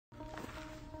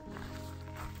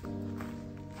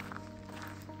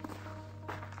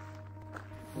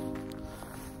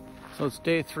So it's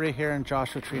day 3 here in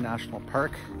Joshua Tree National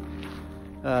Park.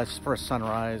 It's for a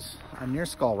sunrise. I'm near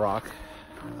Skull Rock.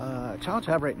 Challenge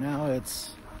I have right now,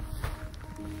 it's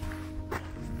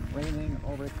raining,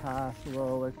 overcast,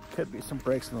 although there could be some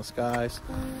breaks in the skies.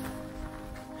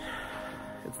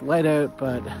 It's light out,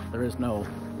 but there is no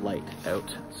light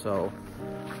out. So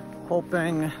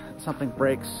hoping something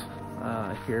breaks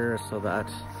here so that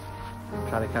I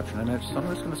try to capture an image. So I'm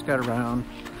just gonna scout around,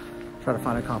 try to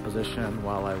find a composition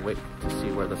while I wait to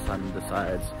see where the sun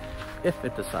decides, if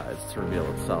it decides to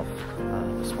reveal itself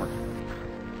this morning.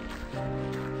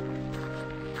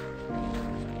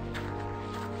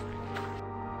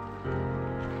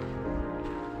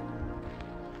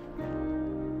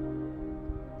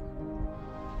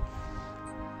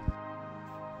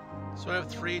 So I have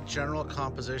 3 general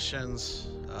compositions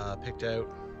picked out.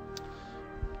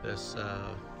 This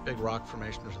big rock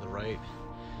formation to the right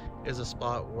is a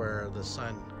spot where the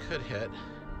sun could hit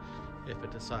if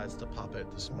it decides to pop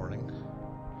out this morning.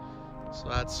 So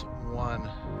that's one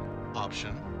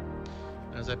option.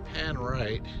 As I pan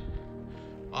right,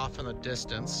 off in the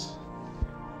distance,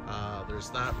 there's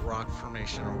that rock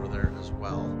formation over there as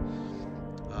well,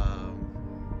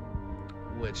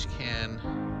 which can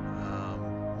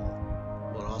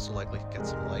will also likely get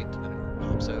some light depending on where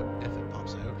it pops out, if it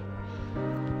pops out.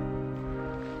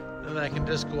 And then I can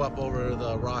just go up over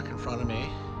the rock in front of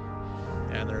me,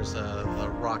 and there's the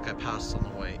rock I passed on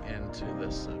the way into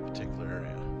this particular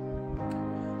area.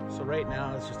 So right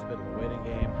now it's just a bit of a waiting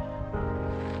game.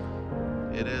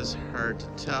 It is hard to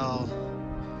tell,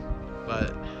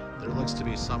 but there looks to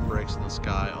be some breaks in the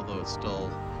sky, although it's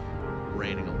still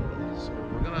raining a little. So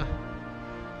we're gonna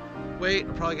wait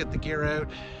and probably get the gear out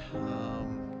and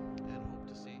hope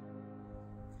to see.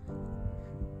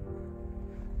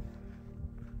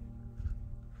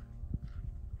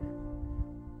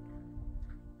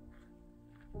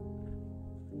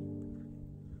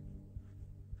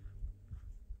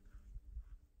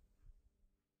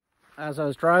 As I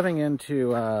was driving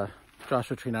into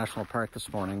Joshua Tree National Park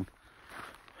this morning,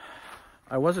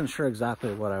 I wasn't sure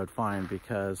exactly what I would find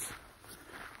because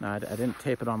I didn't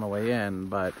tape it on the way in,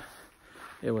 but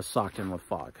it was socked in with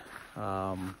fog.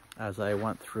 As I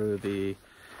went through the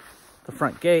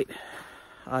front gate,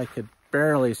 I could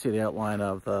barely see the outline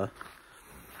of the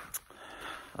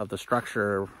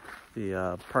structure,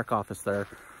 the park office there.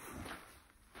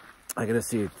 I could just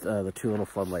see the 2 little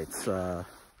floodlights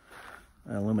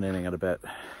illuminating it a bit.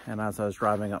 And as I was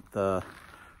driving up the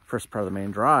first part of the main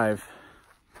drive,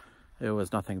 it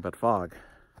was nothing but fog.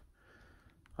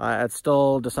 I had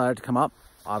still decided to come up,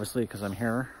 obviously, because I'm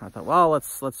here. I thought, well,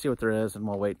 let's see what there is, and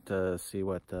we'll wait to see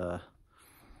what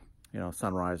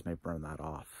sunrise may burn that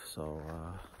off. So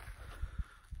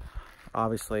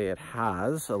obviously it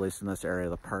has, at least in this area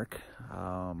of the park.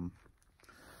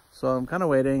 So I'm kind of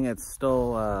waiting. It's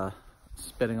still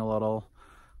spitting a little.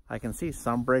 I can see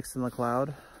some breaks in the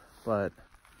cloud, but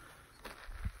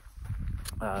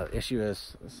issue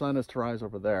is the sun is to rise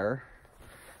over there,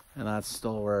 and that's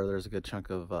still where there's a good chunk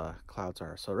of clouds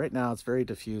are. So right now it's very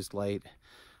diffused light.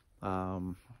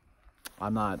 I'm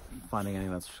not finding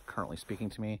anything that's currently speaking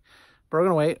to me, but we're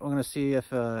gonna wait. We're gonna see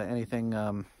if anything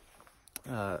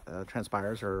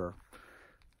transpires or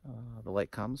the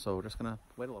light comes. So we're just gonna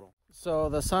wait a little. So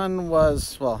the sun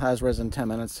has risen 10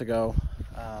 minutes ago.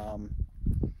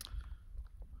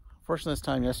 Fortunately, this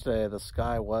time yesterday the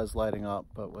sky was lighting up,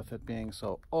 but with it being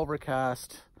so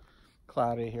overcast,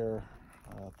 cloudy here,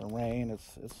 the rain,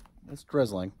 it's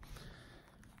drizzling.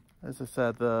 As I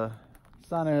said, the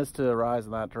sun is to rise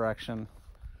in that direction.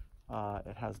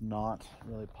 It has not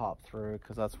really popped through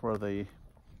because that's where the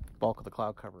bulk of the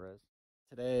cloud cover is.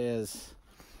 Today is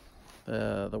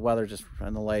the weather just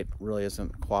and the light really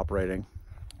isn't cooperating.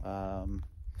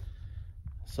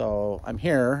 So I'm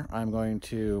here. I'm going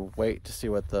to wait to see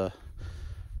what the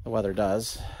weather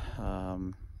does.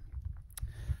 I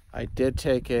did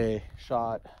take a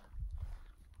shot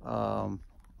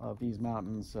of these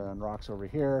mountains and rocks over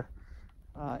here.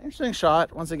 Interesting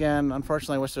shot. Once again,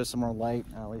 unfortunately, I wish there was some more light,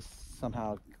 at least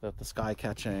somehow the sky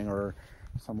catching or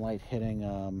some light hitting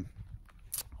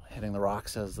the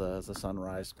rocks as the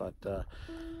sunrise. But that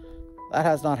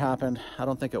has not happened. I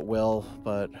don't think it will,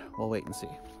 but we'll wait and see.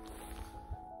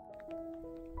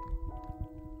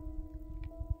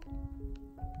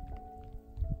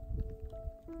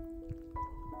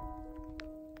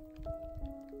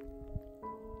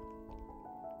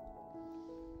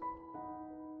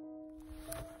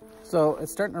 So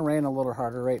it's starting to rain a little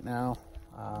harder right now.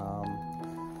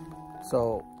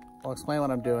 So I'll explain what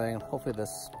I'm doing. Hopefully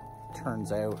this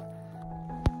turns out.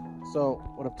 So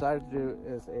what I've decided to do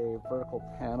is a vertical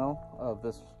panel of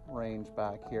this range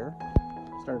back here.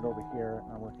 Started over here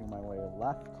and I'm working my way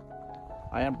left.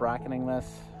 I am bracketing this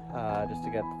just to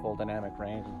get the full dynamic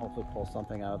range and hopefully pull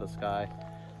something out of the sky.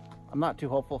 I'm not too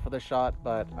hopeful for this shot,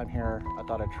 but I'm here. I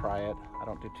thought I'd try it. I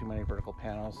don't do too many vertical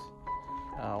panels.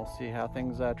 We'll see how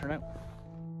things turn out.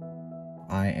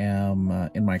 I am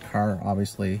in my car,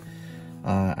 obviously.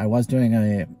 I was doing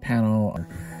a panel.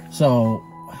 So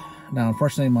now,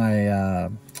 unfortunately, my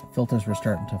filters were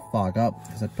starting to fog up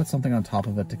because I put something on top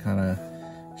of it to kind of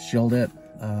shield it.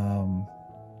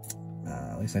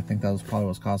 At least I think that was probably what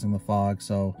was causing the fog.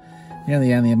 So, in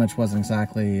the end, the image wasn't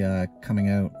exactly coming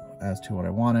out as to what I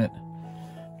wanted.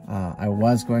 I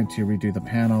was going to redo the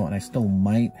panel, and I still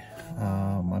might.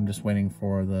 I'm just waiting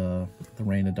for the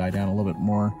rain to die down a little bit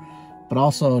more, but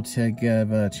also to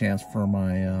give a chance for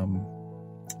my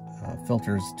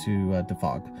filters to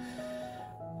defog.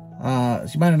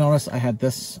 As you might have noticed, I had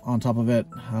this on top of it,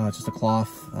 just a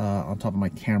cloth on top of my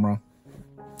camera.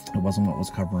 It wasn't what was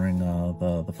covering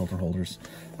the filter holders,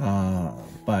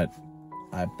 but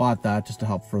I bought that just to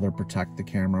help further protect the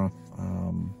camera.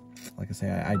 Like I say,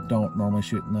 I don't normally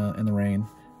shoot in the rain,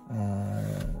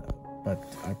 but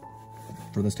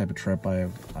for this type of trip,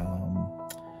 I'm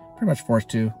pretty much forced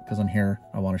to because I'm here.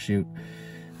 I want to shoot.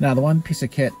 Now, the one piece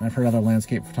of kit, and I've heard other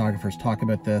landscape photographers talk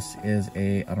about this, is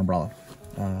an umbrella.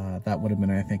 That would have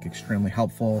been, I think, extremely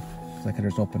helpful because I could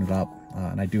just open it up,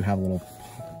 and I do have a little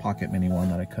pocket mini one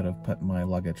that I could have put in my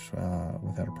luggage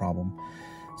without a problem.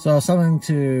 So something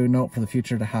to note for the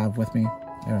future to have with me.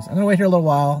 Anyways, I'm gonna wait here a little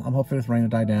while. I'm hoping for the rain to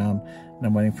die down, and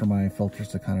I'm waiting for my filters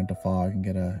to kind of defog and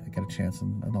get a chance,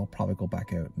 and I'll probably go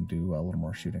back out and do a little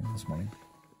more shooting this morning.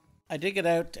 I did get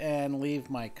out and leave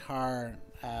my car.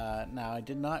 Now, I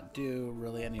did not do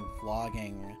really any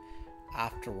vlogging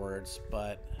afterwards,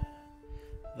 but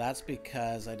that's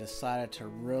because I decided to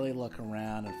really look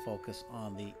around and focus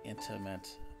on the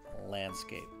intimate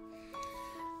landscape.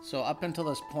 So up until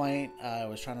this point, I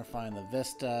was trying to find the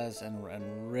vistas and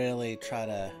really try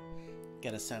to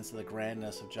get a sense of the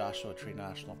grandness of Joshua Tree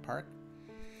National Park.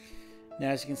 Now,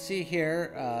 as you can see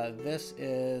here, this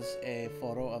is a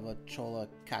photo of a cholla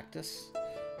cactus.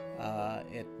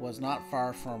 It was not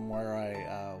far from where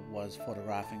I was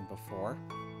photographing before.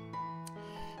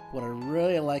 What I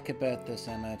really like about this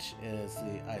image is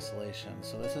the isolation.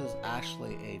 So this is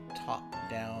actually a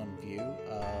top-down view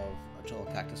of a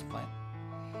cholla cactus plant.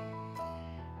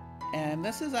 And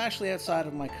this is actually outside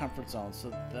of my comfort zone. So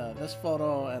this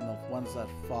photo and the ones that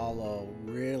follow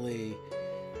really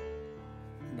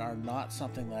are not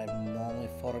something that I've normally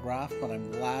photographed, but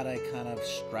I'm glad I kind of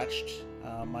stretched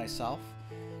myself.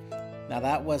 Now,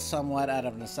 that was somewhat out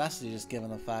of necessity, just given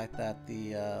the fact that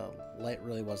the light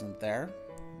really wasn't there.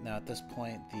 Now, at this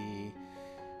point, the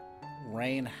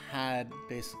rain had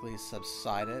basically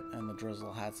subsided and the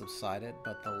drizzle had subsided,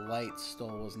 but the light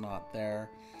still was not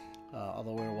there,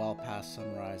 although we were well past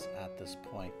sunrise at this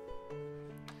point.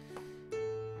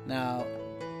 Now,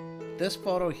 this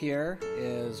photo here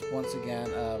is once again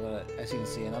of, as you can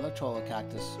see, another cholla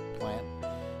cactus plant.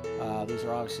 These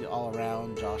are obviously all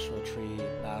around Joshua Tree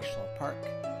National Park.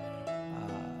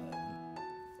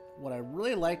 What I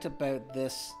really liked about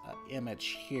this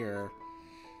image here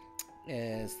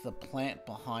is the plant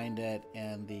behind it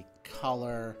and the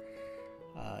color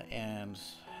and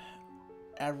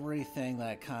everything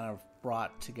that kind of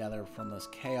brought together from this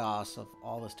chaos of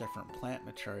all this different plant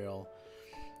material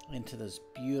into this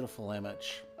beautiful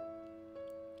image.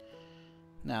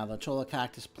 Now, the cholla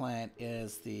cactus plant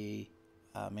is the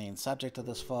main subject of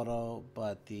this photo,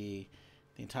 but the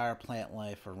entire plant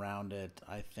life around it,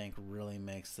 I think, really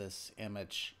makes this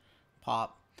image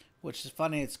pop, which is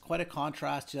funny. It's quite a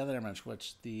contrast to the other image,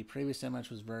 which the previous image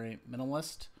was very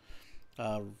minimalist,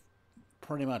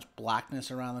 pretty much blackness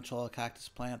around the cholla cactus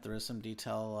plant. There is some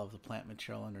detail of the plant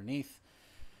material underneath,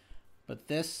 but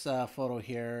this photo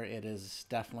here, it is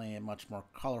definitely much more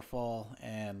colorful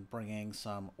and bringing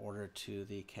some order to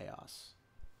the chaos.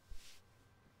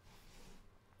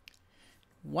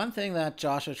 One thing that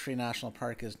Joshua Tree National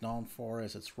Park is known for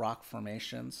is its rock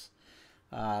formations.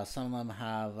 Some of them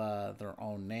have their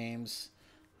own names,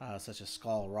 such as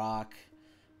Skull Rock,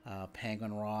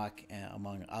 Penguin Rock,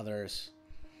 among others.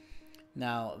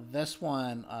 Now, this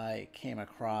one I came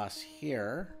across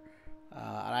here,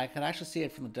 and I could actually see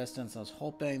it from a distance. I was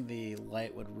hoping the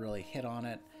light would really hit on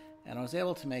it, and I was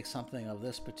able to make something of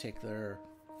this particular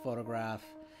photograph.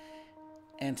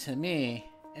 And to me,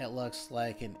 it looks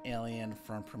like an alien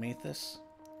from Prometheus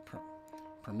from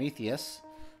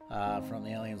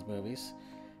the Aliens movies.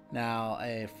 Now,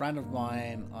 a friend of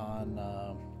mine on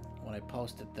when I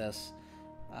posted this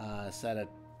said it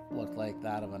looked like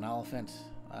that of an elephant,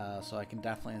 so I can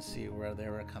definitely see where they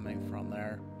were coming from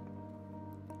there.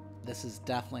 This is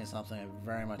definitely something I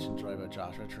very much enjoy about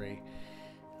Joshua Tree,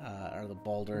 are the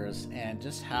boulders and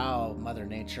just how Mother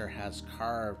Nature has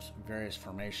carved various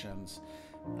formations.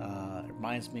 It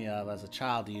reminds me of, as a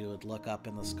child, you would look up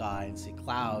in the sky and see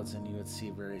clouds and you would see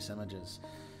various images.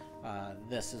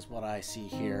 This is what I see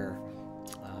here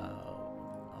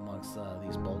amongst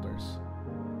these boulders.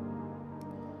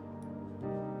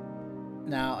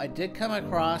 Now, I did come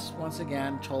across, once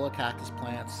again, cholla cactus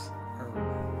plants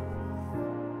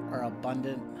are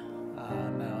abundant.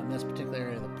 Now, in this particular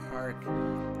area of the park,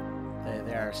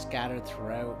 they are scattered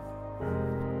throughout.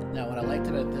 Now, what I liked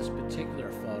about this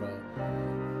particular photo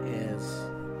is,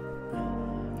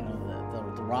 you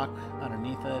know, the rock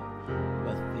underneath it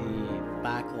with the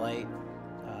backlight,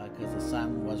 because the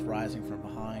sun was rising from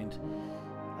behind.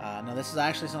 Now, this is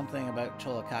actually something about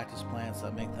cholla cactus plants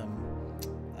that make them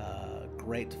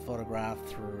great to photograph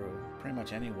through pretty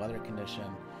much any weather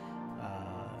condition,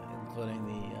 including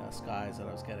the skies that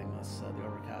I was getting, the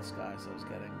overcast skies I was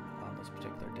getting on this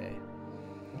particular day.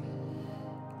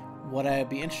 What I'd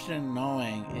be interested in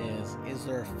knowing is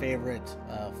there a favorite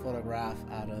photograph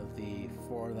out of the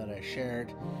 4 that I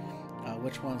shared?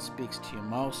 Which one speaks to you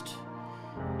most?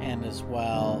 And as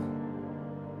well,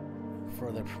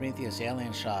 for the Prometheus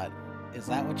alien shot, is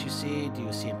that what you see? Do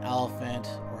you see an elephant,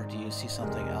 or do you see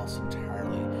something else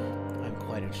entirely? I'm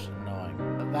quite interested in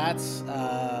knowing. That's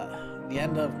the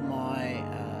end of my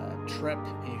trip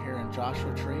here in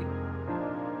Joshua Tree.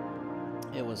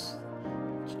 It was,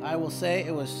 I will say,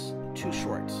 it was too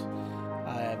short.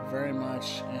 I very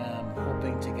much am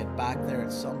hoping to get back there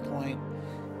at some point,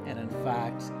 and in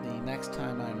fact, the next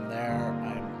time I'm there,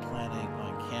 I'm planning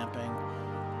on camping.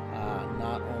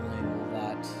 Not only will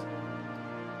that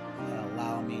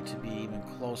allow me to be even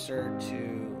closer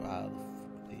to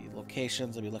the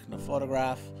locations I'll be looking to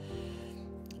photograph,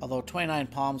 although 29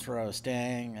 Palms, where I was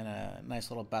staying in a nice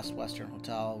little Best Western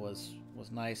hotel,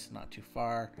 was nice, not too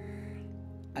far.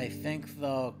 I think,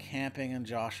 though, camping in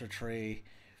Joshua Tree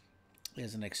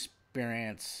is an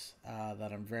experience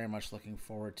that I'm very much looking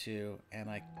forward to, and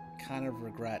I kind of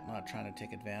regret not trying to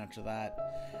take advantage of that.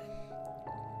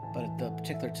 But at the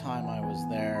particular time I was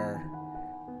there,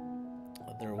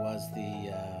 there was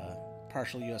the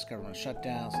partial U.S. government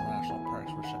shutdown, so the national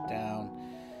parks were shut down.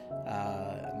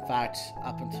 In fact,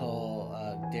 up until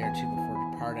a day or two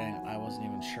before departing, I wasn't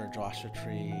even sure Joshua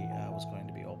Tree was going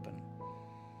to be open.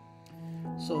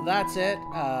 So that's it.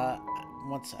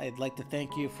 Once I'd like to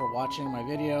thank you for watching my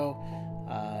video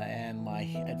and my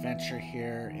adventure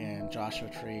here in Joshua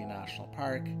Tree National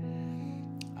Park.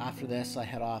 After this, I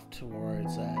head off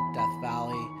towards Death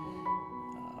Valley,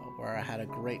 where I had a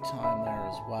great time there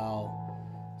as well.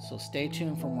 So stay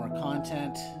tuned for more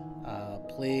content.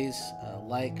 Please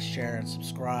like, share, and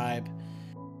subscribe.